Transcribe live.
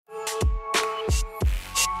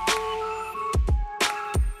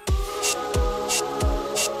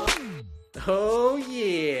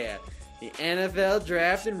NFL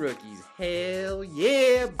drafting rookies. Hell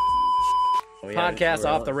yeah. Podcast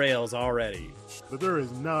off the rails already. But there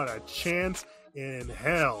is not a chance in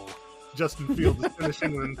hell Justin Fields is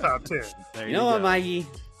finishing in the top 10. There you know what, Mikey?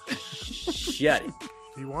 Shut it.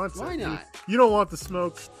 He wants Why it. not? You don't want the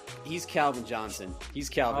smoke. He's Calvin Johnson. He's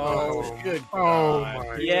Calvin Johnson. Good. Oh,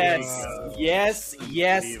 my Yes, God. yes,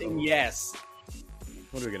 and yes.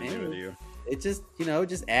 What are we gonna do with you? It just, it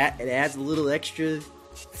adds a little extra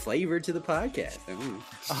flavor to the podcast.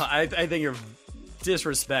 I think you're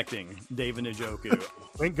disrespecting David Njoku.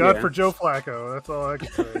 Thank God for Joe Flacco. That's all I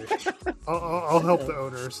can say. I'll help the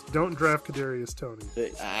owners. Don't draft Kadarius Toney.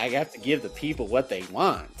 I have to give the people what they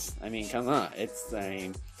want. I mean, come on.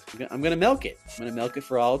 I'm going to milk it. I'm going to milk it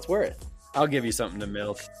for all it's worth. I'll give you something to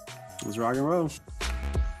milk. Let's rock and roll.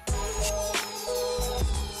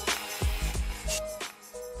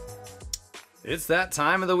 It's that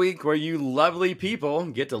time of the week where you lovely people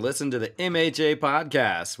get to listen to the MHA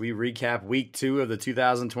podcast. We recap week 2 of the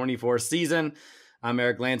 2024 season. I'm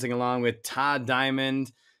Eric Lansing along with Todd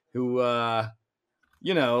Diamond, who, is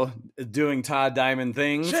doing Todd Diamond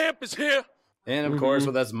things. Champ is here. And, of course,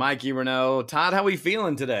 with us, Mikey Renault. Todd, how we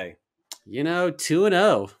feeling today?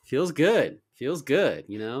 2-0. Feels good.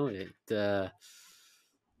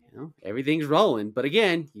 Everything's rolling. But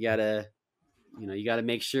again, you gotta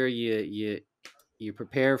make sure you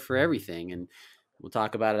prepare for everything. And we'll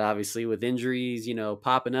talk about it, obviously, with injuries,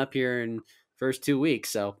 popping up here in first 2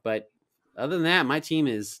 weeks. So, but other than that, my team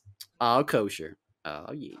is all kosher.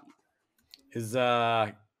 Oh, yeah. Is,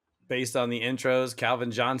 based on the intros,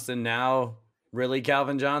 Calvin Johnson now really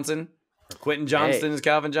Calvin Johnson? Or Quentin Johnston is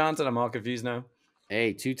Calvin Johnson? I'm all confused now.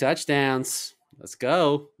 Hey, 2 touchdowns. Let's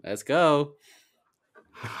go.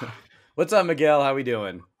 What's up, Miguel? How we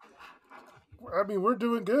doing? I mean, we're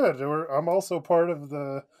doing good. I'm also part of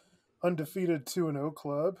the undefeated 2-0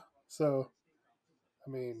 club. So, I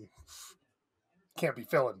mean, can't be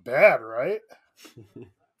feeling bad, right?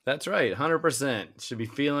 That's right. 100%. Should be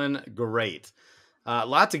feeling great. A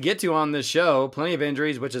lot to get to on this show. Plenty of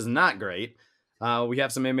injuries, which is not great. We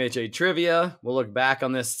have some MHA trivia. We'll look back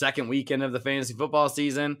on this second weekend of the fantasy football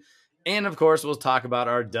season. And, of course, we'll talk about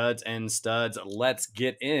our duds and studs. Let's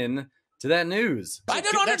get in to that news. I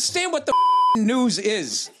don't understand what the news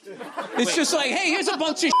is. It's just like, hey, here's a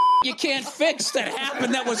bunch of you can't fix that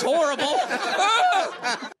happened that was horrible.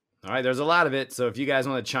 All right, there's a lot of it. So if you guys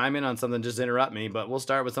want to chime in on something, just interrupt me. But we'll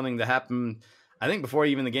start with something that happened, I think, before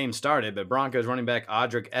even the game started. But Broncos running back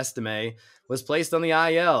Audric Estime was placed on the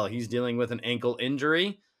IL. He's dealing with an ankle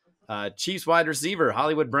injury. Chiefs wide receiver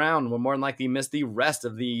Hollywood Brown will more than likely miss the rest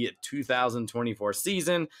of the 2024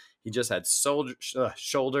 season. He just had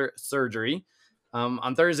shoulder surgery.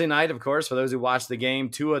 On Thursday night, of course, for those who watched the game,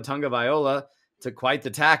 Tua Tagovailoa took quite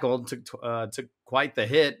the tackle, took quite the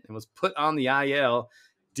hit, and was put on the IL,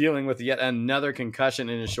 dealing with yet another concussion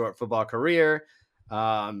in his short football career.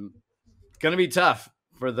 Going to be tough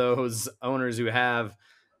for those owners who have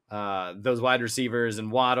those wide receivers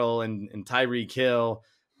and Waddle and Tyreek Hill.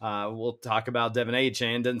 We'll talk about Devin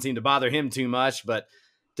Achane. Doesn't seem to bother him too much, but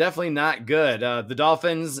definitely not good. The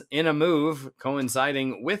Dolphins, in a move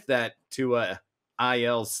coinciding with that Tua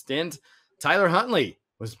IL stint, Tyler Huntley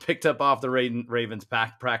was picked up off the Ravens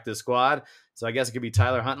practice squad. So I guess it could be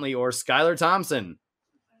Tyler Huntley or Skylar Thompson.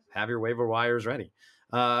 Have your waiver wires ready.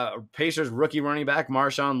 Pacers rookie running back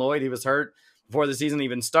Marshawn Lloyd, he was hurt before the season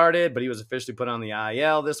even started, but he was officially put on the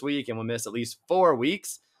IL this week and will miss at least 4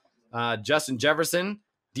 weeks. Justin Jefferson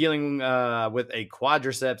dealing with a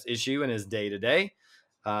quadriceps issue in his day-to-day.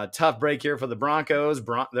 Tough break here for the Broncos.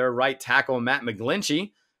 Their right tackle, Matt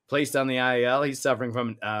McGlinchey, placed on the IL. He's suffering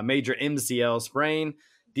from a major MCL sprain.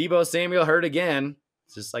 Deebo Samuel hurt again.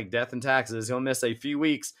 It's just like death and taxes. He'll miss a few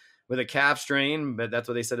weeks with a calf strain, but that's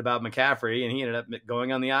what they said about McCaffrey, and he ended up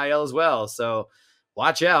going on the IL as well. So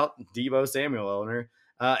watch out, Deebo Samuel owner.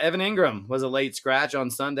 Evan Ingram was a late scratch on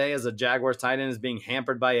Sunday as the Jaguars tight end is being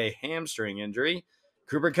hampered by a hamstring injury.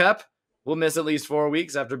 Cooper Kupp will miss at least 4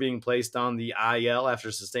 weeks after being placed on the IL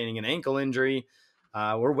after sustaining an ankle injury.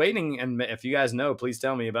 We're waiting, and if you guys know, please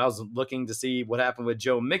tell me, but I was looking to see what happened with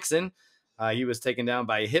Joe Mixon. He was taken down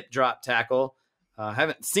by a hip drop tackle.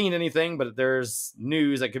 Haven't seen anything, but there's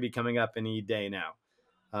news that could be coming up any day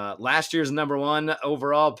now. Last year's number 1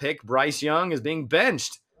 overall pick, Bryce Young, is being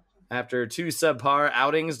benched after 2 subpar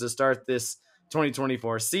outings to start this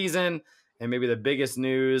 2024 season. And maybe the biggest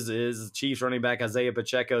news is Chiefs running back Isaiah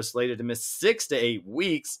Pacheco slated to miss 6 to 8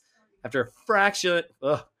 weeks after fracturing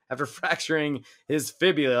his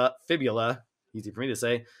fibula. Easy for me to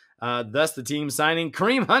say. Thus, the team signing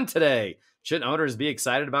Kareem Hunt today. Shouldn't owners be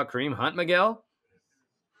excited about Kareem Hunt, Miguel?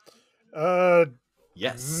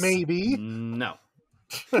 Yes. Maybe. No.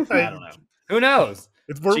 I don't know. Who knows?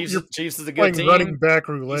 You're Chiefs is a playing good team. running back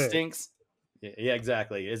He roulette. stinks. Yeah,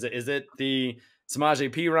 exactly. Is it the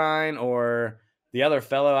Samaje Perine or the other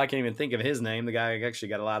fellow? I can't even think of his name. The guy actually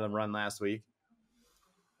got a lot of run last week.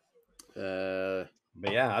 But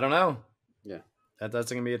yeah, I don't know. Yeah.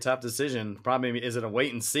 That's going to be a tough decision. Probably, is it a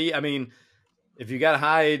wait and see? I mean, if you got a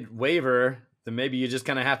high waiver, then maybe you just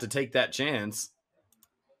kind of have to take that chance.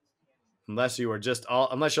 Unless you're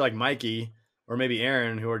like Mikey or maybe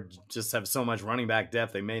Aaron, who are just have so much running back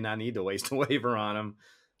depth, they may not need to waste a waiver on him.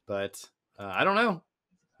 But I don't know.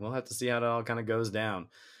 We'll have to see how it all kind of goes down.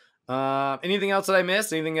 Anything else that I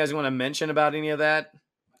missed? Anything you guys want to mention about any of that?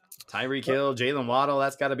 Tyreek Hill, Jalen Waddle,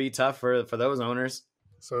 that's got to be tough for those owners.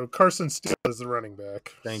 So Carson Steele is the running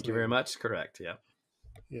back. Thank you very much. Correct. Yeah.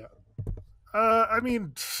 Yeah. I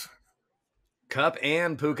mean, Cup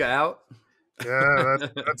and Puka out. Yeah,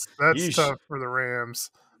 that's Yeesh. tough for the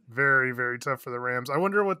Rams. Very, very tough for the Rams. I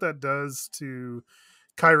wonder what that does to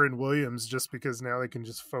Kyron Williams, just because now they can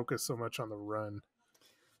just focus so much on the run.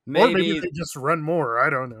 Or maybe they just run more.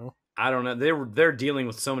 I don't know. They're dealing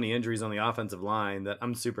with so many injuries on the offensive line that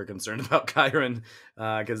I'm super concerned about Kyron,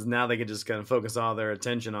 because now they can just kind of focus all their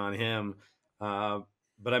attention on him.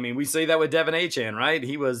 But I mean, we say that with Devin Achane, right?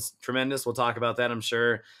 He was tremendous. We'll talk about that, I'm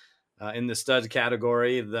sure. In the stud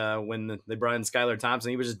category, when they brought in Skylar Thompson,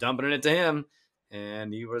 he was just dumping it to him,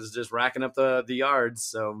 and he was just racking up the yards.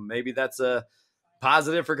 So maybe that's a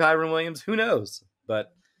positive for Kyron Williams. Who knows?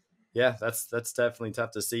 But yeah, that's definitely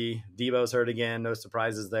tough to see. Debo's hurt again. No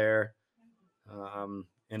surprises there.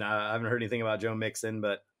 And I haven't heard anything about Joe Mixon,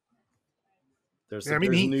 but there's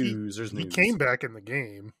news. There's news. He came back in the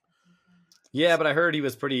game. Yeah, but I heard he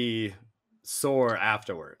was pretty sore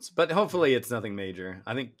afterwards, but hopefully it's nothing major.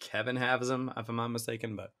 I think Kevin has him, if I'm not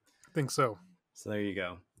mistaken, but I think so. So there you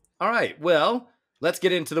go. All right, well, let's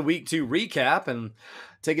get into the week 2 recap and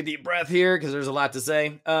take a deep breath here because there's a lot to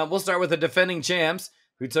say. We'll start with the defending champs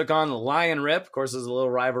who took on Lion Rip. Of course, there's a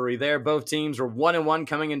little rivalry there. Both teams were 1-1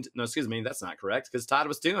 coming into. No, excuse me, that's not correct because Todd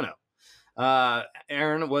was 2-0.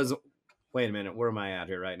 Aaron was. Wait a minute, where am I at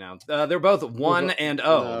here right now? They're both 1-0.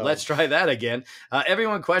 No. Let's try that again.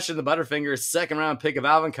 Everyone questioned the Butterfingers' second-round pick of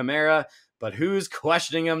Alvin Kamara, but who's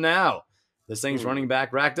questioning him now? The Saints running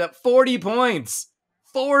back racked up 40 points.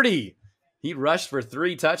 40! He rushed for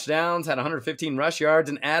 3 touchdowns, had 115 rush yards,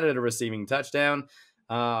 and added a receiving touchdown.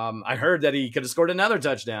 I heard that he could have scored another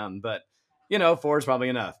touchdown, but, 4 is probably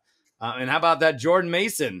enough. And how about that Jordan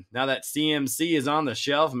Mason? Now that CMC is on the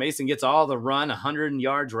shelf, Mason gets all the run, 100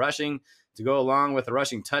 yards rushing, to go along with a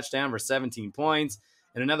rushing touchdown for 17 points.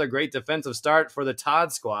 And another great defensive start for the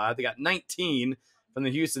Todd squad. They got 19 from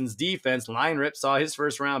the Houston's defense. Lion Rip saw his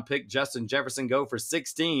first-round pick, Justin Jefferson, go for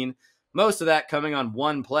 16. Most of that coming on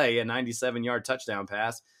one play, a 97-yard touchdown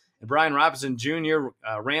pass. And Brian Robinson Jr.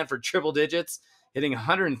 Ran for triple digits, hitting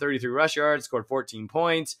 133 rush yards, scored 14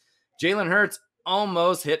 points. Jalen Hurts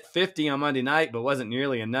almost hit 50 on Monday night, but wasn't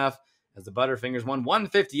nearly enough, as the Butterfingers won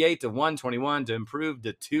 158-121 to improve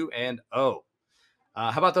to 2-0.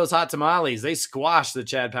 How about those hot tamales? They squashed the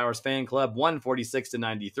Chad Powers fan club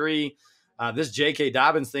 146-93. This J.K.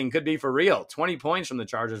 Dobbins thing could be for real. 20 points from the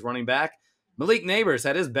Chargers running back. Malik Neighbors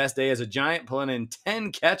had his best day as a Giant, pulling in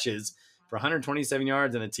 10 catches for 127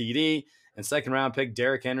 yards and a TD. And second-round pick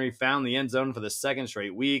Derrick Henry found the end zone for the second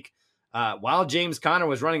straight week. While James Conner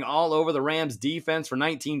was running all over the Rams' defense for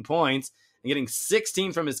 19 points and getting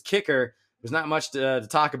 16 from his kicker, there's not much to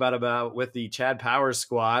talk about with the Chad Powers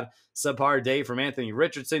squad. Subpar day from Anthony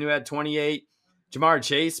Richardson, who had 28. Jamar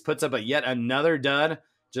Chase puts up yet another dud,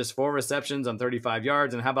 just 4 receptions on 35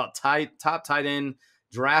 yards. And how about top tight end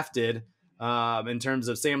drafted in terms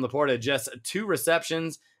of Sam Laporta, just 2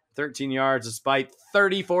 receptions, 13 yards, despite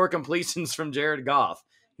 34 completions from Jared Goff.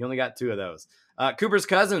 He only got 2 of those. Cooper's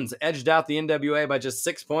Cousins edged out the NWA by just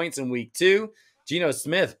 6 points in week 2. Geno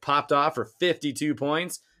Smith popped off for 52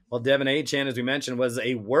 points, while Devin Achane, as we mentioned, was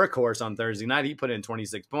a workhorse on Thursday night. He put in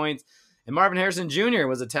 26 points. And Marvin Harrison Jr.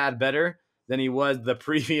 was a tad better than he was the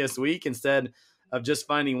previous week. Instead of just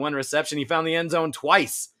finding 1 reception, he found the end zone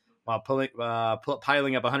twice while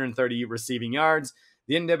piling up 130 receiving yards.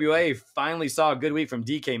 The NWA finally saw a good week from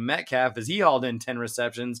DK Metcalf as he hauled in 10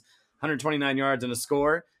 receptions, 129 yards and a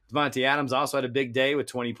score. Devontae Adams also had a big day with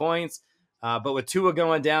 20 points. But with Tua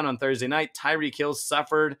going down on Thursday night, Tyreek Hill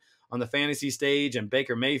suffered on the fantasy stage, and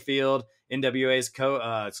Baker Mayfield, NWA's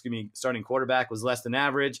starting quarterback, was less than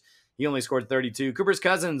average. He only scored 32. Cooper's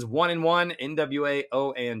Cousins 1-1, NWA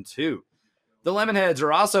 0-2. The Lemonheads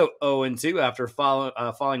are also 0-2 after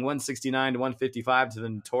falling 169-155 to the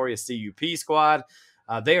notorious CUP squad.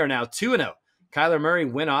 They are now 2-0 Kyler Murray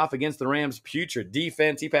went off against the Rams' putrid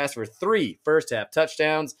defense. He passed for 3 first-half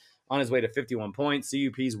touchdowns on his way to 51 points.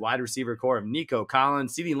 CUP's wide receiver core of Nico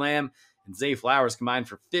Collins, CeeDee Lamb, and Zay Flowers combined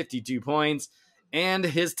for 52 points. And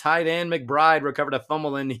his tight end, McBride, recovered a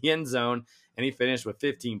fumble in the end zone, and he finished with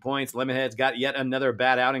 15 points. Lemonheads got yet another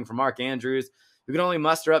bad outing from Mark Andrews, who could only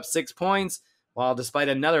muster up 6 points, while despite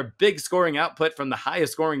another big scoring output from the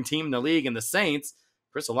highest scoring team in the league and the Saints,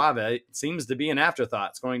 Chris Olave seems to be an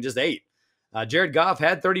afterthought, scoring just 8. Jared Goff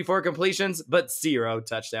had 34 completions, but 0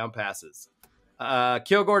 touchdown passes.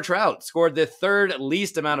 Kilgore Trout scored the 3rd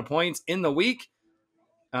least amount of points in the week,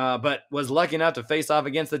 but was lucky enough to face off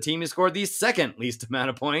against the team who scored the 2nd least amount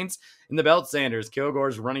of points in the Belt Sanders.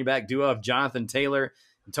 Kilgore's running back duo of Jonathan Taylor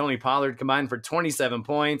and Tony Pollard combined for 27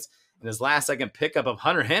 points, and his last-second pickup of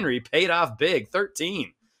Hunter Henry paid off big,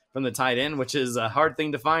 13 from the tight end, which is a hard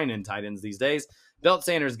thing to find in tight ends these days. Belt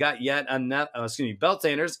Sanders got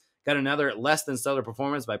another less than stellar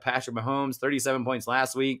performance by Patrick Mahomes, 37 points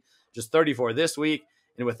last week, just 34 this week.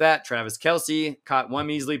 And with that, Travis Kelce caught 1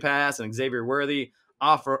 measly pass, and Xavier Worthy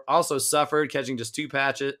also suffered, catching just 2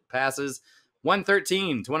 passes.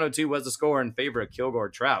 113-102 was the score in favor of Kilgore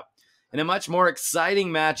Trout. In a much more exciting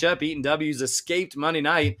matchup, Eaton W's escaped Monday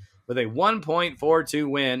night with a 1.42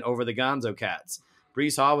 win over the Gonzo Cats.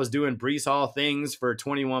 Breece Hall was doing Breece Hall things for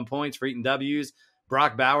 21 points for Eaton W's.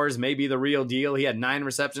 Brock Bowers may be the real deal. He had 9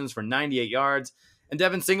 receptions for 98 yards. And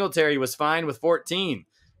Devin Singletary was fine with 14.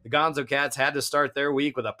 The Gonzo Cats had to start their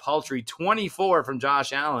week with a paltry 24 from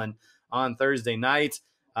Josh Allen on Thursday night.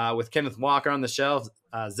 With Kenneth Walker on the shelf,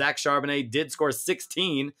 Zach Charbonnet did score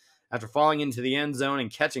 16 after falling into the end zone and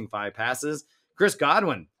catching 5 passes. Chris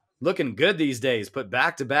Godwin, looking good these days, put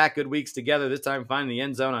back-to-back good weeks together, this time finding the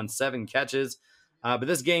end zone on 7 catches. But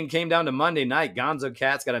this game came down to Monday night. Gonzo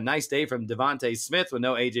Cats got a nice day from Devontae Smith with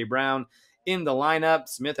no A.J. Brown in the lineup.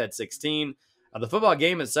 Smith had 16. The football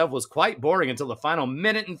game itself was quite boring until the final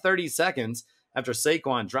minute and 30 seconds after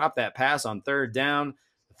Saquon dropped that pass on 3rd down.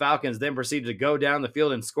 The Falcons then proceeded to go down the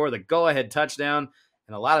field and score the go-ahead touchdown,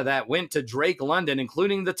 and a lot of that went to Drake London,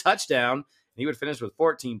 including the touchdown. He would finish with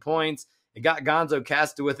 14 points. It got Gonzo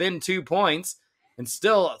Cats to within 2 points, and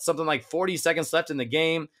still something like 40 seconds left in the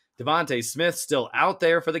game. Devontae Smith still out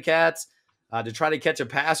there for the Cats to try to catch a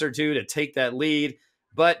pass or two to take that lead.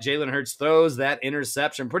 But Jalen Hurts throws that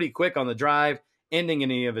interception pretty quick on the drive, ending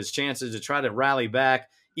any of his chances to try to rally back.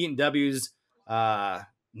 Eaton W's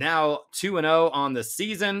now 2-0 on the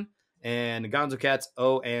season, and the Gonzo Cats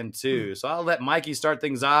 0-2. So I'll let Mikey start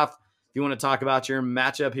things off if you want to talk about your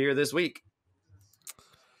matchup here this week.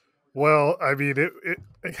 Well, I mean,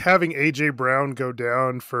 having A.J. Brown go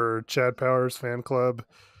down for Chad Powers fan club,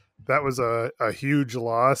 that was a huge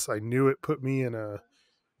loss. I knew it put me in a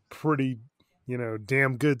pretty,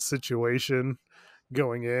 damn good situation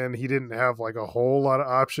going in. He didn't have like a whole lot of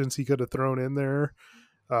options he could have thrown in there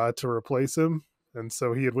to replace him. And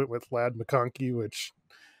so he had went with Lad McConkey, which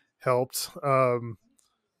helped. I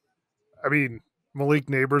mean, Malik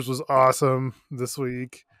Neighbors was awesome this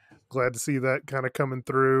week. Glad to see that kind of coming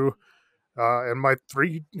through. And my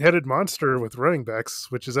 3-headed monster with running backs,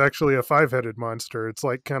 which is actually a 5-headed monster. It's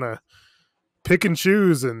like kind of pick and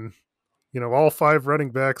choose, and all 5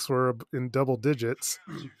 running backs were in double digits.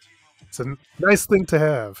 It's a nice thing to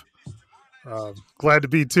have. Glad to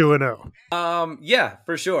be 2-0. Yeah,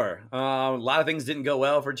 for sure. A lot of things didn't go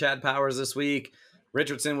well for Chad Powers this week.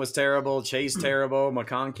 Richardson was terrible. Chase terrible.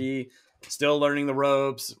 McConkey still learning the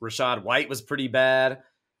ropes. Rashad White was pretty bad.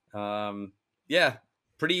 Yeah,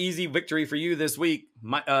 pretty easy victory for you this week.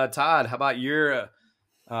 Todd, how about your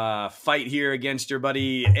fight here against your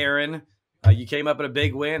buddy Aaron? You came up with a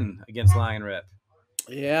big win against Lion Rip.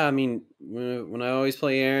 Yeah, I mean, when I always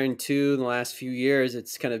play Aaron too in the last few years,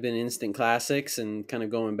 it's kind of been instant classics and kind of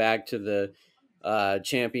going back to the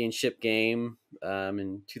championship game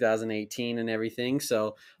in 2018 and everything.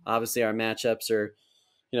 So obviously our matchups are,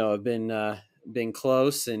 have been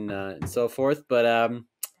close and so forth. But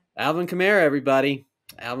Alvin Kamara, everybody,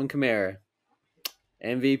 Alvin Kamara,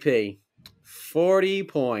 MVP, 40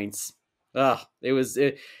 points. Because it was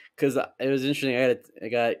interesting.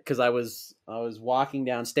 Because I was walking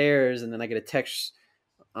downstairs and then I get a text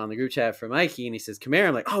on the group chat from Mikey and he says Kamara.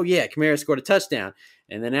 I'm like, oh yeah, Kamara scored a touchdown.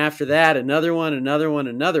 And then after that, another one, and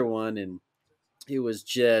it was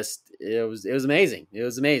amazing. It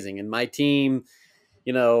was amazing. And my team,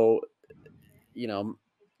 kind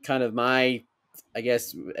of I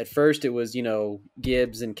guess at first it was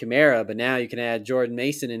Gibbs and Kamara, but now you can add Jordan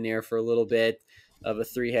Mason in there for a little bit of a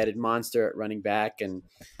 3-headed monster at running back. And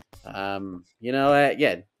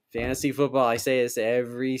fantasy football, I say this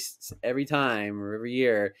every time or every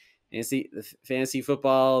year, fantasy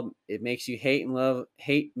football, it makes you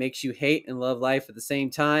makes you hate and love life at the same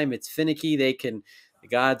time. It's finicky. The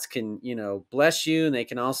gods can, bless you, and they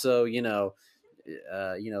can also, throw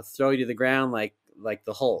you to the ground like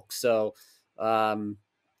the Hulk. So,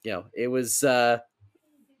 it was,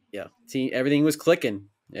 everything was clicking.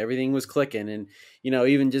 Everything was clicking. And,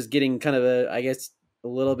 even just getting kind of a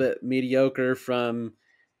little bit mediocre from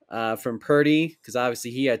Purdy, because obviously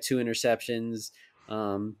he had 2 interceptions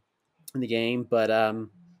in the game, but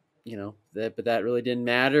that really didn't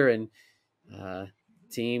matter, and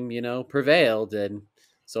team prevailed, and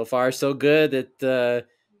so far so good that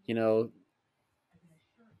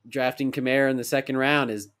drafting Kamara in the second round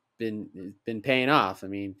has been paying off. I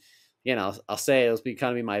mean, I'll say it'll be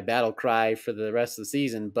kind of my battle cry for the rest of the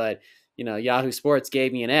season, but Yahoo Sports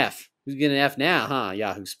gave me an F. Who's getting an F now, huh?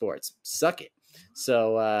 Yahoo Sports, suck it.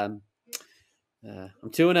 So I'm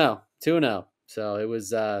 2-0. So it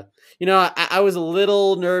was, I was a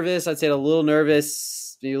little nervous. I'd say a little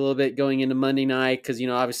nervous, maybe a little bit going into Monday night, because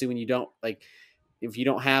obviously when you don't if you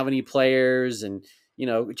don't have any players, and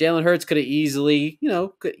Jalen Hurts could have easily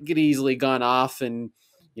gone off and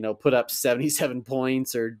put up 77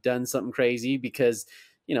 points or done something crazy, because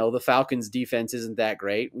the Falcons defense isn't that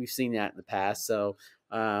great. We've seen that in the past. So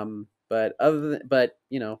kind of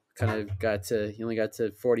he only got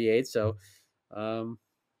to 48. So I'm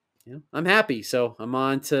happy. So I'm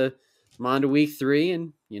on to week 3,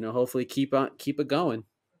 and hopefully keep it going.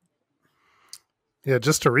 Yeah,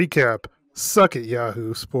 just to recap, suck it,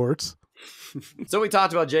 Yahoo Sports. So we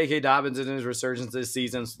talked about J.K. Dobbins and his resurgence this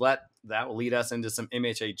season. So that will lead us into some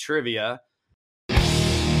MHA trivia.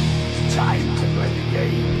 Time to play the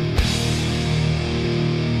game.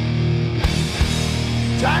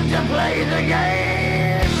 Time to play the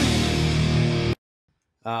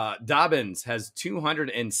game. Dobbins has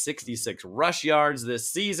 266 rush yards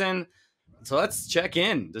this season. So let's check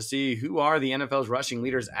in to see who are the NFL's rushing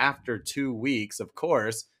leaders after 2 weeks. Of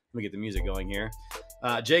course, let me get the music going here.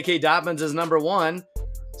 J.K. Dobbins is number 1.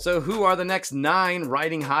 So who are the next 9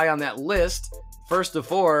 riding high on that list? First to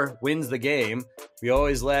 4 wins the game. We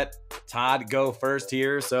always let Todd go first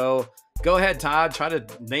here. So go ahead, Todd. Try to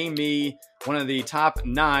name me one of the top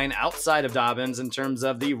 9 outside of Dobbins in terms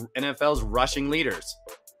of the NFL's rushing leaders.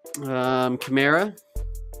 Kamara.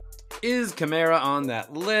 Is Kamara on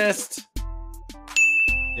that list?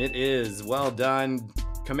 It is. Well done.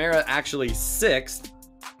 Kamara actually 6th.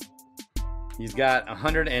 He's got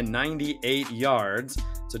 198 yards.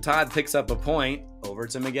 So Todd picks up a point. Over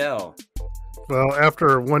to Miguel. Well,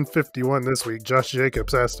 after 151 this week, Josh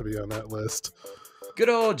Jacobs has to be on that list. Good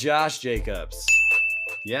old Josh Jacobs.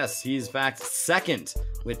 Yes, he's in fact 2nd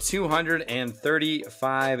with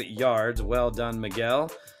 235 yards. Well done,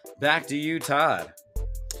 Miguel. Back to you, Todd.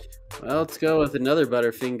 Well, let's go with another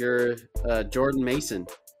Butterfinger, Jordan Mason.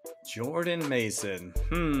 Jordan Mason.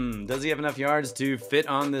 Does he have enough yards to fit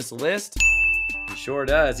on this list? He sure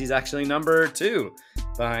does. He's actually number 2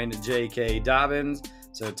 behind J.K. Dobbins.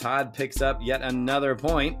 So Todd picks up yet another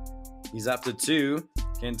point. He's up to 2.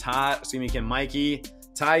 Can Mikey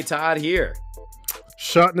tie Todd here?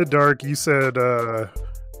 Shot in the dark. You said,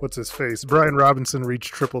 what's his face? Brian Robinson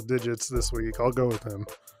reached triple digits this week. I'll go with him.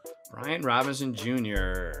 Brian Robinson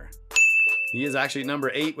Jr. He is actually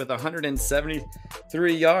number 8 with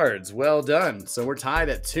 173 yards. Well done. So we're tied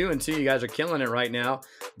at 2-2. You guys are killing it right now.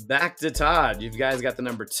 Back to Todd. You guys got the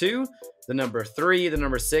number 2, the number 3, the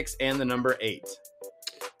number 6, and the number 8.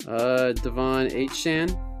 Devon Achane.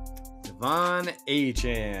 Devon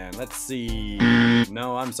Achane. Let's see.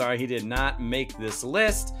 No, I'm sorry. He did not make this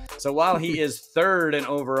list. So while he is 3rd in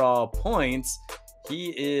overall points,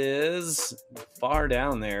 he is far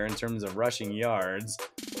down there in terms of rushing yards.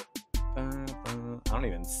 I don't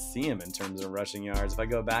even see him in terms of rushing yards. If I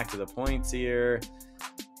go back to the points here,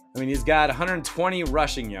 I mean, he's got 120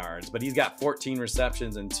 rushing yards, but he's got 14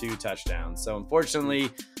 receptions and 2 touchdowns. So unfortunately,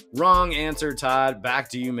 wrong answer, Todd. Back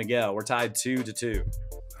to you, Miguel. We're tied 2-2.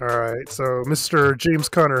 All right. So Mr. James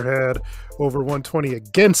Conner had over 120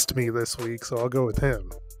 against me this week, so I'll go with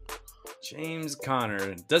him. James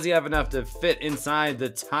Conner. Does he have enough to fit inside the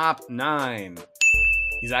top 9?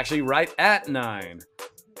 He's actually right at 9.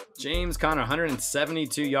 James Conner,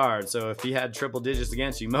 172 yards. So if he had triple digits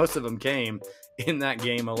against you, most of them came in that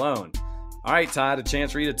game alone. All right, Todd, a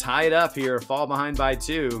chance for you to tie it up here. Fall behind by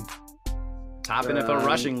 2. Top NFL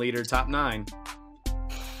rushing leader, top 9.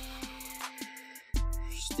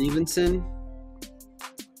 Stevenson.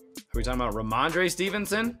 Are we talking about Ramondre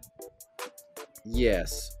Stevenson?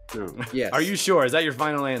 Yes. No. Yes. Are you sure? Is that your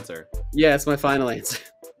final answer? Yeah, it's my final answer.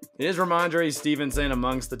 Is Ramondre Stevenson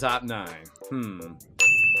amongst the top 9?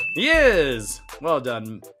 He is. Well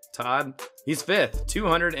done, Todd, he's 5th,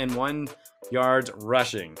 201 yards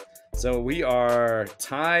rushing. So we are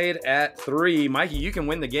tied at 3. Mikey, you can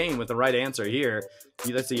win the game with the right answer here.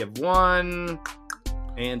 Let's see, you have 1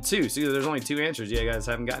 and 2. See, there's only 2 answers you guys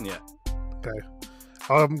haven't gotten yet. Okay.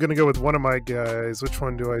 I'm going to go with one of my guys. Which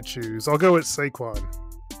one do I choose? I'll go with Saquon.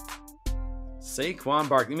 Saquon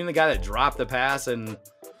Barkley. You mean the guy that dropped the pass in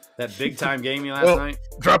that big-time game last night?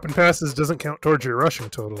 Dropping passes doesn't count towards your rushing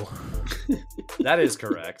total. That is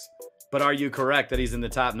correct. But are you correct that he's in the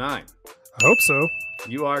top 9? I hope so.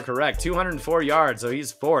 You are correct. 204 yards, so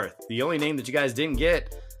he's 4th. The only name that you guys didn't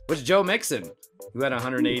get was Joe Mixon, who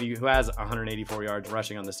has 184 yards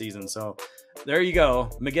rushing on the season. So there you go.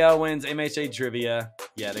 Miguel wins MHA trivia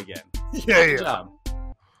yet again. Yeah.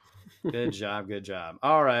 Good job. Good job.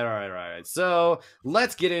 All right. So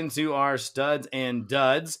let's get into our studs and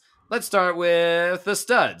duds. Let's start with the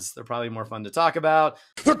studs. They're probably more fun to talk about.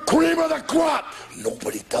 The cream of the crop.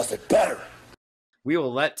 Nobody does it better. We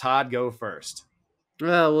will let Todd go first.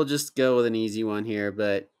 Well, we'll just go with an easy one here,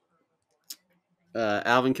 but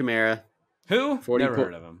Alvin Kamara. Who? Never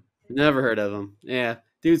heard of him. Never heard of him. Yeah.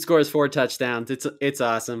 Dude scores 4 touchdowns. It's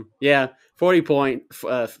awesome. Yeah. 40 points.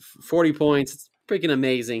 It's freaking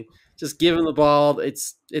amazing. Just give him the ball.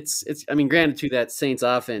 It's I mean, granted too, that Saints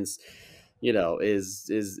offense,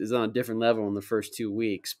 is on a different level in the first 2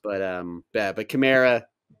 weeks, but Kamara,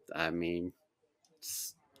 I mean,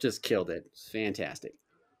 just killed it. It's fantastic.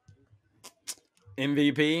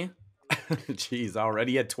 MVP? Jeez,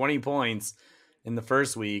 already at 20 points in the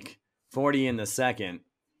first week, 40 in the second.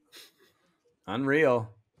 Unreal.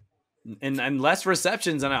 And less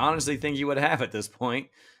receptions than I honestly think he would have at this point.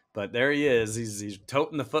 But there he is. He's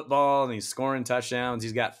toting the football and he's scoring touchdowns.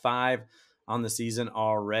 He's got 5 on the season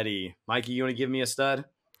already. Mikey, you want to give me a stud?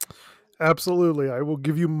 Absolutely. I will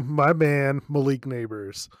give you my man, Malik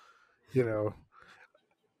Neighbors.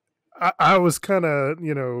 I was kind of,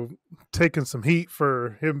 taking some heat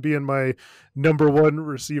for him being my number 1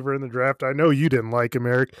 receiver in the draft. I know you didn't like him,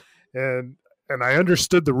 Eric, and I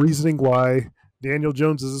understood the reasoning why. Daniel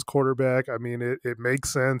Jones is his quarterback. I mean, it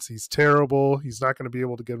makes sense. He's terrible. He's not going to be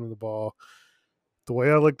able to get him the ball. The way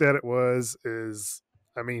I looked at it he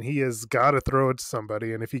has got to throw it to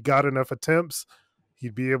somebody, and if he got enough attempts,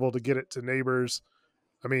 he'd be able to get it to Neighbors.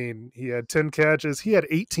 I mean, he had 10 catches. He had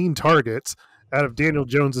 18 targets out of Daniel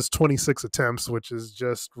Jones's 26 attempts, which is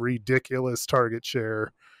just ridiculous target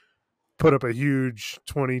share. Put up a huge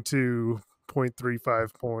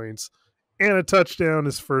 22.35 points and a touchdown,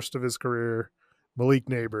 his first of his career. Malik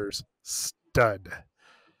Neighbors, stud.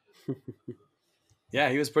 Yeah,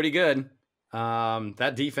 he was pretty good.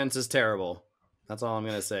 That defense is terrible. That's all I'm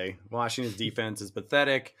going to say. Washington's defense is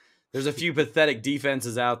pathetic. There's a few pathetic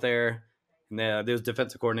defenses out there, and those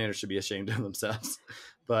defensive coordinators should be ashamed of themselves.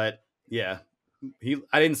 But yeah,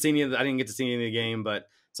 I didn't get to see any of the game, but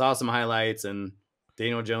saw some highlights, and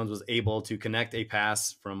Daniel Jones was able to connect a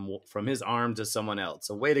pass from his arm to someone else.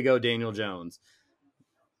 So way to go, Daniel Jones.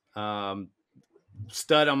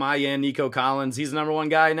 Stud on my end, Nico Collins. He's the number 1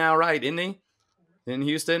 guy now, right? Isn't he? In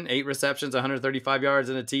Houston, 8 receptions, 135 yards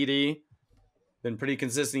and a TD. Been pretty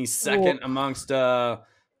consistent. He's second amongst all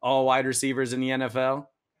wide receivers in the NFL.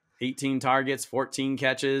 18 targets, 14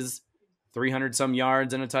 catches, 300 some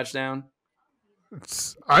yards and a touchdown.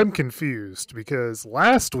 I'm confused because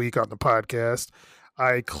last week on the podcast,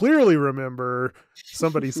 I clearly remember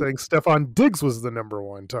somebody saying Stephon Diggs was the number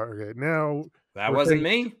 1 target. Now that wasn't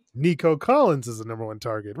me. Nico Collins is the number 1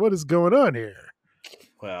 target. What is going on here?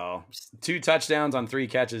 Well, 2 touchdowns on 3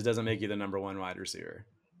 catches doesn't make you the number 1 wide receiver.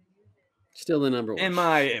 Still the number 1, in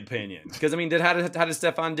my opinion. Because I mean, how did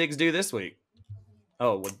Stephon Diggs do this week?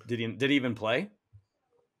 Oh, did he even play?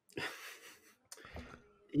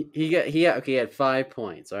 He had 5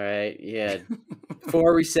 points. All right, he had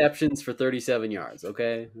 4 receptions for 37 yards.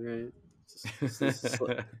 Okay, all right.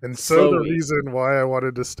 And so the reason why I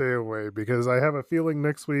wanted to stay away, because I have a feeling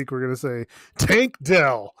next week we're going to say Tank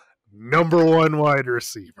Dell, number 1 wide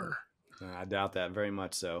receiver. I doubt that very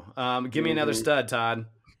much so. Give me another stud, Todd.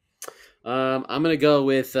 I'm going to go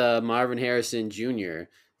with Marvin Harrison Jr.,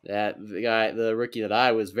 the rookie that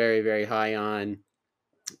I was very, very high on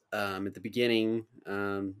at the beginning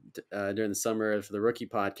during the summer of the rookie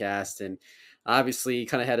podcast. And obviously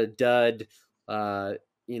kind of had a dud,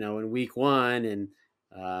 in week 1. And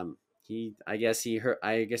I guess he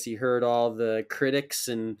heard all the critics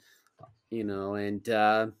and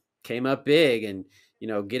came up big and,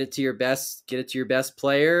 get it to your best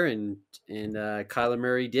player. And Kyler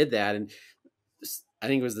Murray did that. And I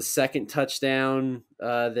think it was the second touchdown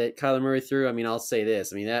that Kyler Murray threw. I mean, I'll say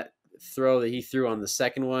this. I mean, that throw that he threw on the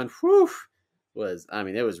second one, whew, was, I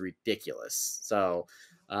mean, it was ridiculous. So,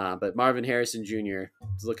 but Marvin Harrison Jr.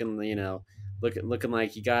 is looking, looking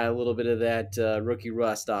like he got a little bit of that rookie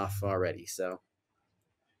rust off already. So,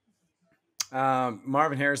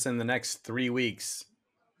 Marvin Harrison the next 3 weeks.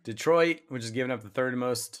 Detroit, which is giving up the third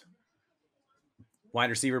most wide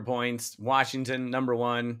receiver points. Washington, number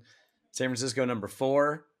 1. San Francisco, number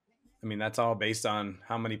 4. I mean, that's all based on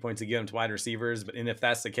how many points they give them to wide receivers. And if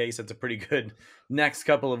that's the case, it's a pretty good next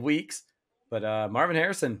couple of weeks. But Marvin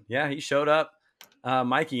Harrison, yeah, he showed up.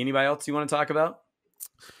 Mikey, anybody else you want to talk about?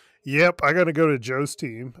 Yep, I got to go to Joe's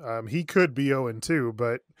team. He could be 0-2,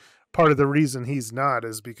 but part of the reason he's not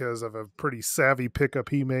is because of a pretty savvy pickup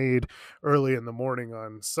he made early in the morning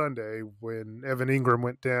on Sunday when Evan Ingram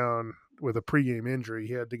went down with a pregame injury.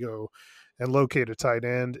 He had to go and locate a tight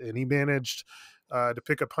end, and he managed to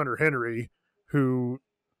pick up Hunter Henry, who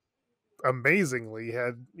amazingly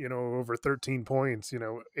had, over 13 points,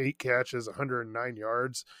 8 catches, 109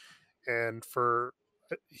 yards. And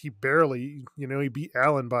he barely, he beat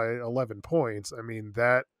Allen by 11 points. I mean,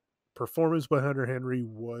 that performance by Hunter Henry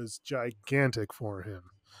was gigantic for him.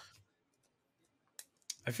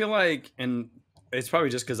 I feel like, and it's probably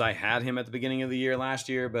just because I had him at the beginning of the year last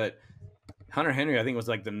year, but Hunter Henry, I think, was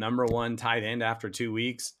like the number 1 tight end after 2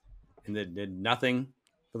 weeks and did nothing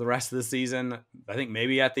for the rest of the season. I think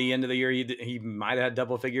maybe at the end of the year, he might have had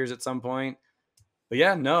double figures at some point. But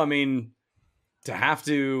yeah, no, I mean, to have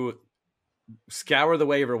to scour the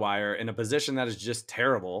waiver wire in a position that is just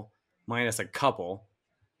terrible, minus a couple,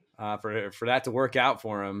 for that to work out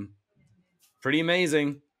for him, pretty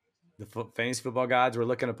amazing. The fantasy football gods were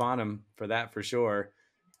looking upon him for that for sure.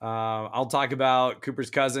 I'll talk about Cooper's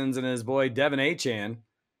Cousins and his boy Devin Achane.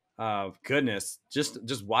 Goodness,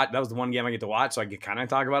 just watch. That was the one game I get to watch, so I could kind of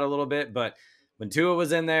talk about it a little bit. But when Tua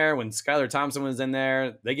was in there, when Skylar Thompson was in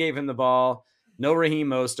there, they gave him the ball. No Raheem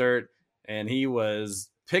Mostert, and he was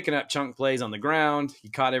picking up chunk plays on the ground. He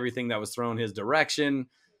caught everything that was thrown his direction.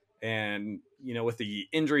 And, with the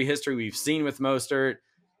injury history we've seen with Mostert,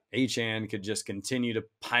 Achane could just continue to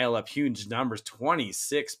pile up huge numbers.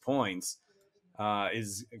 26 points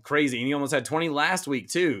is crazy. And he almost had 20 last week,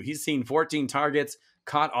 too. He's seen 14 targets,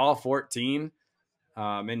 caught all 14.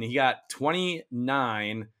 And he got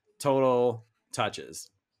 29 total touches.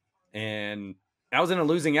 And that was in a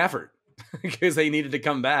losing effort because they needed to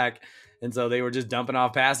come back. And so they were just dumping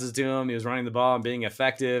off passes to him. He was running the ball and being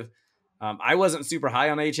effective. I wasn't super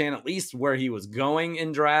high on Achane, at least where he was going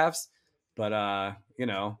in drafts. But,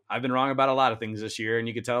 I've been wrong about a lot of things this year, and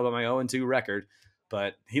you could tell by my 0-2 record.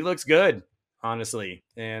 But he looks good, honestly.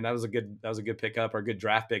 And that was a good pickup or a good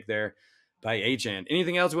draft pick there by Achane.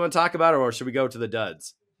 Anything else we want to talk about, or should we go to the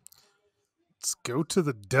duds? Let's go to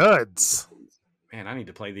the duds. Man, I need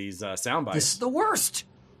to play these sound bites. This is the worst.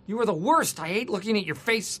 You are the worst. I hate looking at your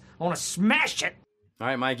face. I want to smash it. All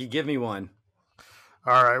right, Mikey, give me one.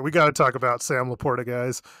 All right, we got to talk about Sam Laporta,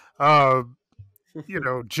 guys.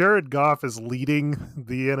 Jared Goff is leading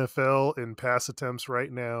the NFL in pass attempts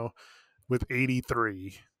right now with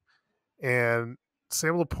 83. And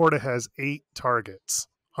Sam Laporta has 8 targets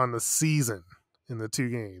on the season in the 2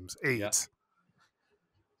 games. 8. Yep.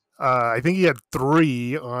 I think he had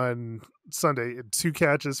 3 on Sunday, 2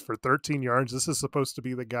 catches for 13 yards. This is supposed to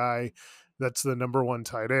be the guy that's the number 1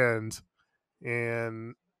 tight end.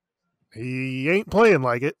 And he ain't playing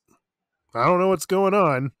like it. I don't know what's going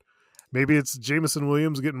on. Maybe it's Jameson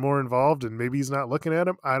Williams getting more involved and maybe he's not looking at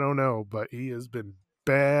him. I don't know, but he has been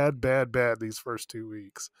bad these first 2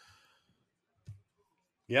 weeks.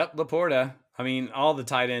 Yep, Laporta. I mean, all the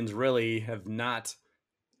tight ends really have not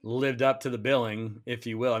lived up to the billing, if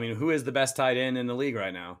you will. I mean, who is the best tight end in the league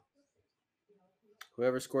right now?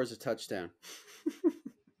 Whoever scores a touchdown.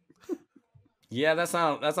 Yeah, that's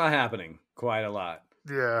not happening quite a lot.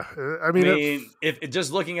 Yeah, I mean, if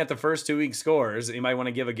just looking at the first 2 week scores, you might want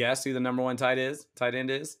to give a guess who the number 1 tight end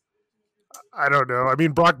is. I don't know. I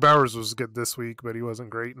mean, Brock Bowers was good this week, but he wasn't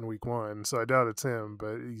great in week 1, so I doubt it's him.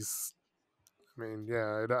 But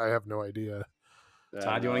I have no idea.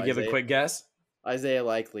 Todd, do you want to give a quick guess? Isaiah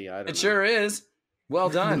Likely. I don't know. It sure is. Well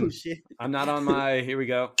done. I'm not on my. Here we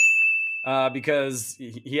go. Because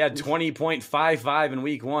he had 20.55 in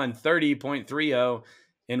week 1, 30.30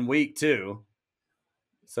 in week 2.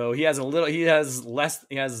 So he has what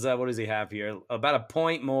does he have here? About a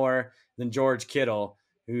point more than George Kittle,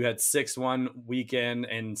 who had 6 one weekend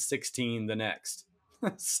and 16 the next.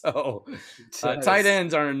 So tight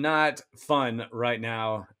ends are not fun right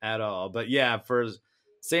now at all. But yeah, for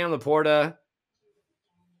Sam Laporta,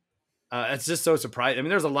 it's just so surprising. I mean,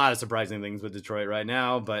 there's a lot of surprising things with Detroit right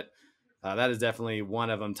now, but that is definitely one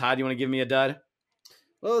of them. Todd, you want to give me a dud?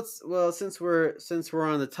 Since we're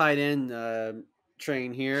on the tight end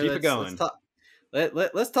train here, Keep it going.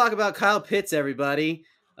 Let's talk about Kyle Pitts, everybody.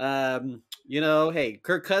 Hey,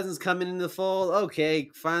 Kirk Cousins coming in the fold. Okay,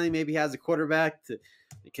 finally maybe has a quarterback that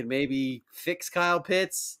can maybe fix Kyle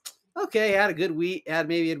Pitts. Okay, had a good week. Had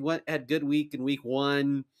good week in week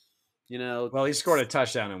 1. Well, he scored a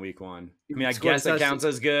touchdown in week 1. I mean, I guess it counts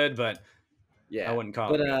as good, but yeah, I wouldn't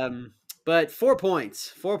call it good. But 4 points.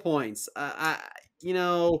 4 points. I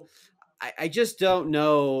just don't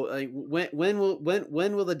know. Like when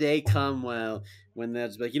will the day come when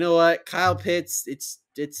there's like, you know what, Kyle Pitts, it's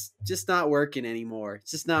just not working anymore.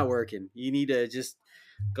 It's just not working. You need to just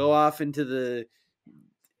go off into the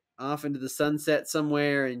sunset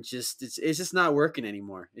somewhere and just it's just not working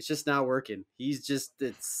anymore. It's just not working.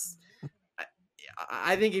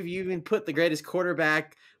 I think if you even put the greatest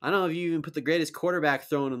quarterback, I don't know if you even put the greatest quarterback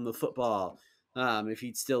throwing him the football, if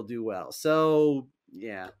he'd still do well. So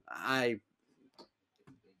yeah,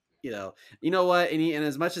 you know what, and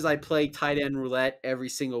as much as I play tight end roulette every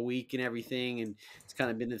single week and everything, and it's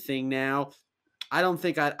kind of been the thing now, I don't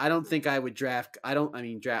think I would draft. I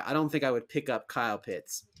don't think I would pick up Kyle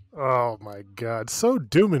Pitts. Oh my God, so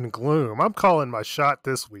doom and gloom. I'm calling my shot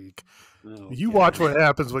this week. You watch what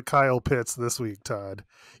happens with Kyle Pitts this week, Todd.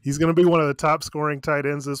 He's going to be one of the top scoring tight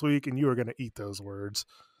ends this week, and you are going to eat those words.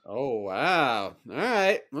 Oh wow! All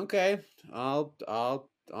right, okay. I'll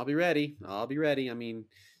be ready. I mean,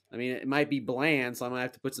 it might be bland, so I might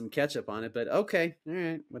have to put some ketchup on it. But okay, all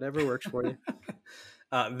right, whatever works for you.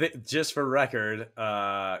 Just for record,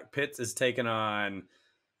 Pitts is taking on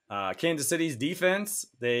Kansas City's defense.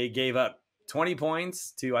 They gave up 20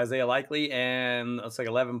 points to Isaiah Likely, and looks like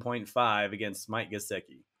 11.5 against Mike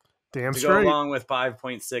Gesicki. Damn straight. To go along with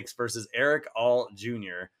 5.6 versus Eric Alt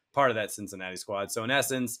Jr., part of that Cincinnati squad. So in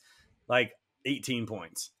essence, like 18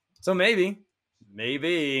 points. So maybe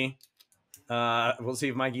we'll see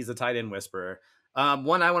if Mikey's a tight end whisperer.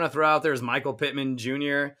 One I want to throw out there is Michael Pittman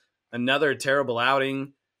Jr., another terrible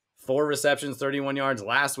outing. 4 receptions, 31 yards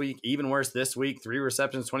last week. Even worse this week, 3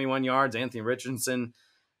 receptions, 21 yards. Anthony Richardson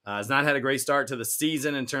has not had a great start to the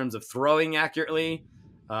season in terms of throwing accurately.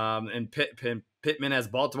 And Pittman has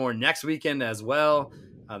Baltimore next weekend as well.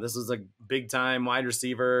 This is a big-time wide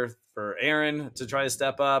receiver for Aaron to try to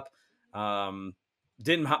step up.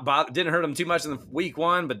 Didn't hurt him too much in week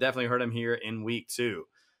 1, but definitely hurt him here in week 2.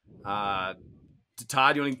 Todd,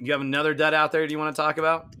 you have another dud out there do you want to talk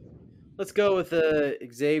about? Let's go with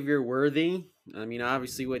Xavier Worthy. I mean,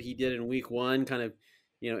 obviously what he did in week 1, kind of,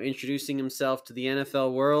 introducing himself to the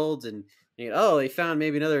NFL world, and they found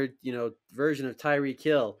maybe another, version of Tyreek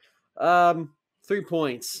Hill. 3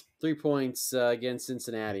 points against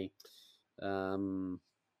Cincinnati. I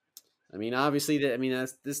mean, obviously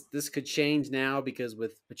this could change now because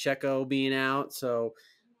with Pacheco being out, so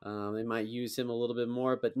they might use him a little bit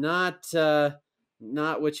more, but not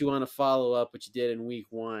what you want to follow up what you did in week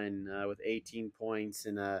 1 with 18 points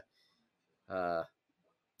and a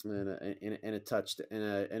touchdown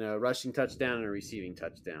and a rushing touchdown and a receiving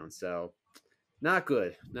touchdown. So not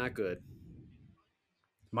good.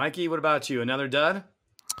 Mikey, what about you? Another dud?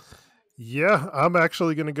 Yeah, I'm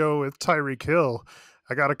actually going to go with Tyreek Hill.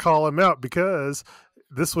 I got to call him out because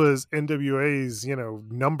this was NWA's,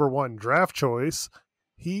 number 1 draft choice.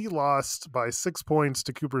 He lost by 6 points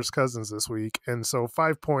to Cooper's Cousins this week. And so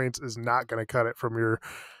 5 points is not going to cut it from your,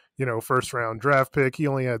 first round draft pick. He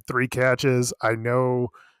only had 3 catches. I know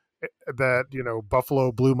that,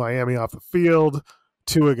 Buffalo blew Miami off the field.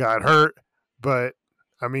 Tua got hurt. But,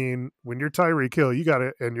 I mean, when you're Tyreek Hill, you got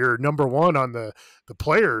to, and you're number 1 on the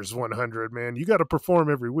players 100, man, you got to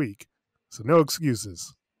perform every week. So no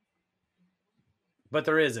excuses. But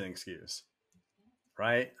there is an excuse,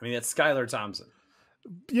 right? I mean, it's Skylar Thompson.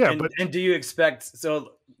 Yeah, and do you expect?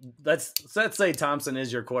 So let's say Thompson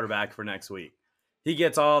is your quarterback for next week. He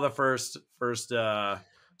gets all the first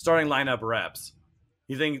starting lineup reps.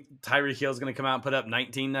 You think Tyreek Hill is going to come out and put up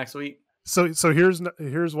 19 next week? So here's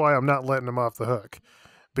why I'm not letting him off the hook,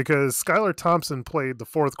 because Skylar Thompson played the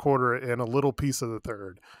 4th quarter and a little piece of the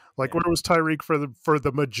 3rd. Like, where was Tyreek for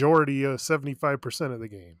the majority of 75% of the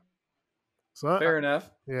game? So fair enough.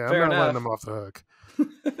 Yeah, fair I'm not enough. letting him off the hook.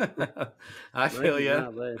 I feel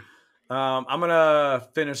you. I'm gonna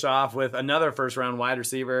finish off with another first-round wide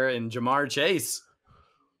receiver in Jamar Chase.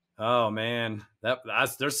 Oh man,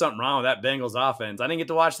 there's something wrong with that Bengals offense. I didn't get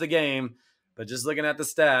to watch the game, but just looking at the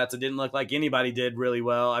stats, it didn't look like anybody did really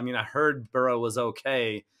well. I mean, I heard Burrow was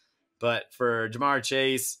okay, but for Jamar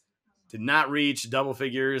Chase, did not reach double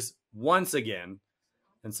figures once again.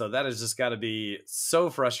 And so that has just got to be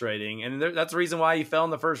so frustrating. And that's the reason why he fell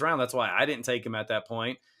in the first round. That's why I didn't take him at that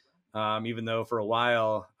point. Even though for a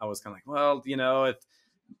while I was kind of like, well,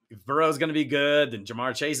 if Burrow's going to be good, then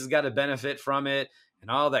Jamar Chase has got to benefit from it, and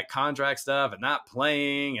all that contract stuff and not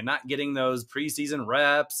playing and not getting those preseason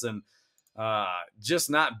reps and just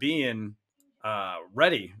not being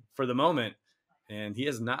ready for the moment. And he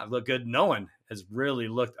has not looked good. No one has really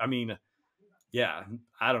looked. I mean, yeah,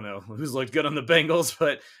 I don't know who's looked good on the Bengals,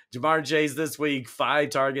 but Jamar Chase this week, 5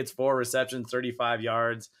 targets, 4 receptions, 35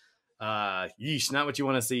 yards. Yeesh, not what you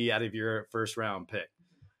want to see out of your first round pick.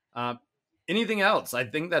 Anything else? I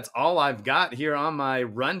think that's all I've got here on my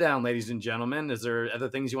rundown, ladies and gentlemen. Is there other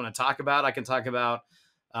things you want to talk about? I can talk about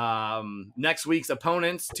next week's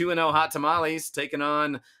opponents, 2-0 Hot Tamales taking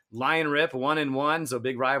on Lion Rip, 1-1, so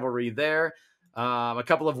big rivalry there. A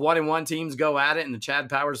couple of 1-1 teams go at it in the Chad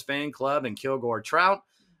Powers fan club and Kilgore Trout.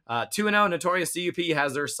 2-0 Notorious CUP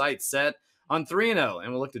has their sights set on 3-0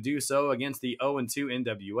 and will look to do so against the 0-2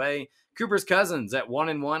 NWA. Cooper's Cousins at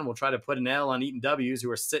 1-1 will try to put an L on Eaton W's,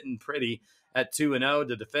 who are sitting pretty at 2-0.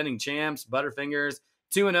 The defending champs, Butterfingers,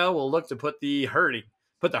 2-0 will look to put the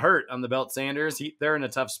hurt on the Belt Sanders. They're in a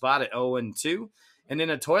tough spot at 0-2. And in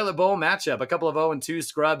a toilet bowl matchup, a couple of 0-2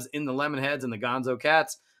 scrubs in the Lemonheads and the Gonzo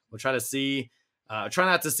Cats will try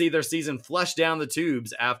not to see their season flush down the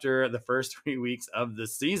tubes after the first 3 weeks of the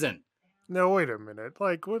season. No, wait a minute.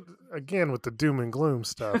 Like, what again with the doom and gloom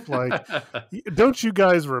stuff? Like, don't you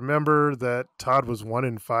guys remember that Todd was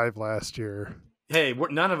 1-5 last year? Hey,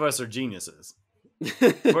 none of us are geniuses.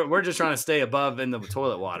 we're just trying to stay above in the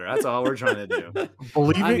toilet water. That's all we're trying to do.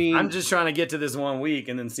 I'm just trying to get to this 1 week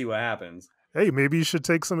and then see what happens. Hey, maybe you should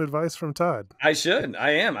take some advice from Todd. I should.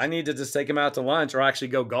 I am. I need to just take him out to lunch or actually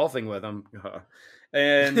go golfing with him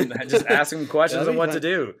and just ask him questions on what to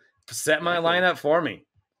do. Set my lineup for me.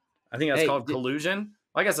 I think that's called collusion.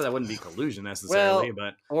 Well, I guess that wouldn't be collusion necessarily,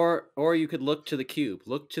 but or you could look to the cube.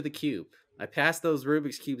 Look to the cube. I passed those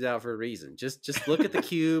Rubik's cubes out for a reason. Just look at the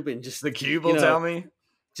cube and just the cube will tell me.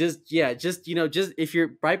 Just if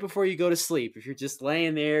you're right before you go to sleep, if you're just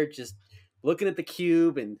laying there, just looking at the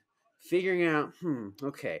cube and figuring out,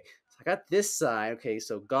 okay, so I got this side. Okay,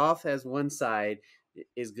 so golf has one side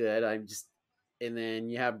is good. And then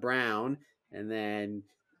you have brown, and then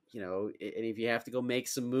and if you have to go make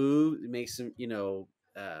some moves, make some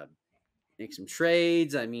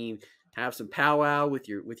trades. I mean, have some powwow with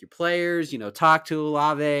your players. Talk to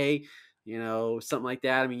Olave. Something like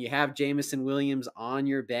that. I mean, you have Jamison Williams on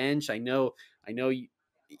your bench. I know. I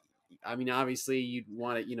mean, obviously, you'd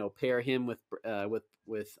want to pair him with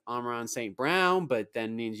Amon St. Brown, but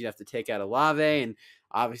then means you have to take out Olave, and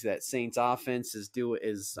obviously that Saints offense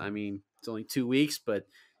I mean, it's only 2 weeks, but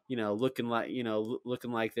looking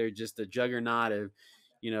like they're just a juggernaut of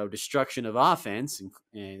destruction of offense,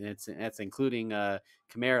 and that's including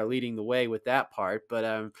Kamara leading the way with that part.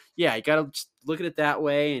 But yeah, you got to look at it that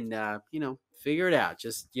way and figure it out.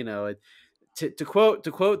 Just to quote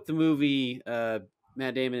the movie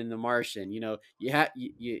Matt Damon in The Martian,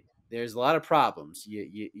 there's a lot of problems.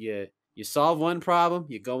 You solve one problem,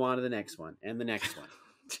 you go on to the next one and the next one.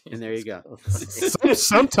 And there you go.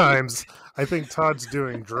 Sometimes I think Todd's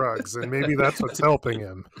doing drugs, and maybe that's what's helping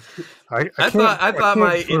him. I thought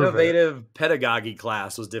my innovative pedagogy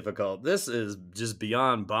class was difficult. This is just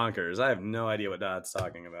beyond bonkers. I have no idea what Todd's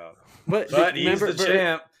talking about. But he's the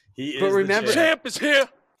champ. The champ is here.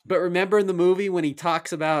 But remember in the movie when he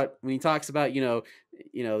talks about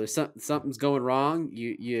there's something's going wrong.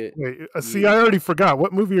 I already forgot.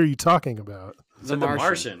 What movie are you talking about? The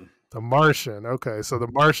Martian. The Martian. Okay, so The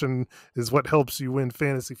Martian is what helps you win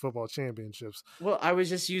fantasy football championships. Well, I was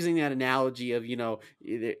just using that analogy of,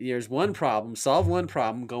 there's one problem, solve one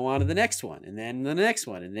problem, go on to the next one, and then the next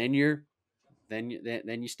one, and then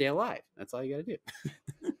you stay alive. That's all you got to do.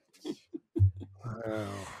 Wow.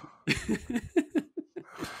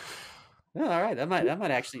 Well, all right. That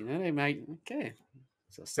might actually. Okay.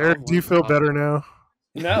 So Eric, do you feel better now?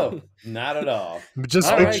 No, not at all.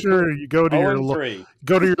 Just make sure you go to your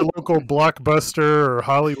local Blockbuster or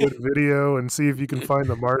Hollywood Video and see if you can find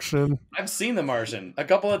The Martian. I've seen The Martian a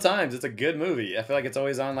couple of times. It's a good movie. I feel like it's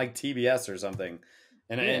always on like TBS or something.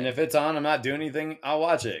 And if it's on, I'm not doing anything, I'll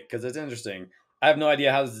watch it because it's interesting. I have no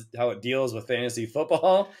idea how it deals with fantasy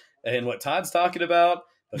football and what Todd's talking about,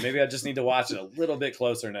 but maybe I just need to watch it a little bit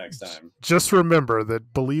closer next time. Just remember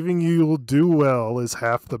that believing you'll do well is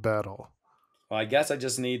half the battle. Well, I guess I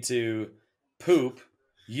just need to poop,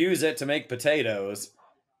 use it to make potatoes,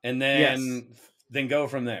 and then go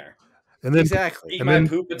from there. And then exactly eat my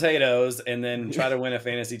poop potatoes, and then try to win a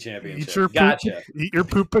fantasy championship. Eat your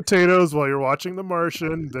poop potatoes while you're watching The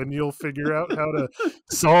Martian. Then you'll figure out how to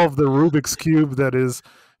solve the Rubik's Cube that is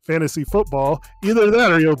fantasy football. Either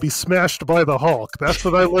that or you'll be smashed by the Hulk. That's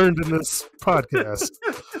what I learned in this podcast.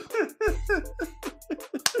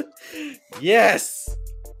 Yes.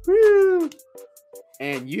 Woo.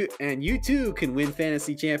 And you too can win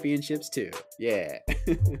fantasy championships too. Yeah.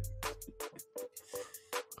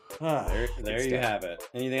 There you have it.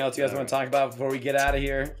 Anything else you guys want to talk about before we get out of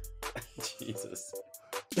here? Jesus.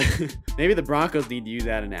 Maybe the Broncos need to use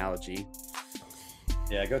that analogy.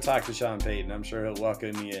 Yeah, go talk to Sean Payton. I'm sure he'll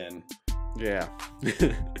welcome you in. Yeah.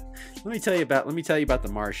 Let me tell you about the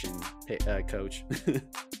Martian, coach.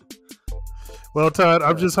 Well, Todd,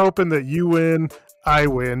 I'm just hoping that you win, I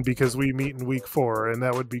win, because we meet in week 4, and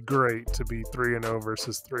that would be great to be 3-0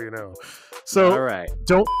 versus 3-0. So, all right,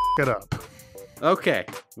 don't it up. Okay,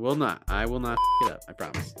 will not. I will not it up. I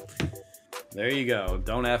promise. There you go.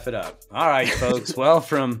 Don't F it up. All right, folks. Well,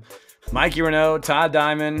 from Mikey Renault, Todd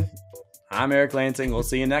Diamond, I'm Eric Lansing. We'll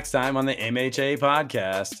see you next time on the MHA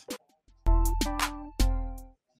podcast.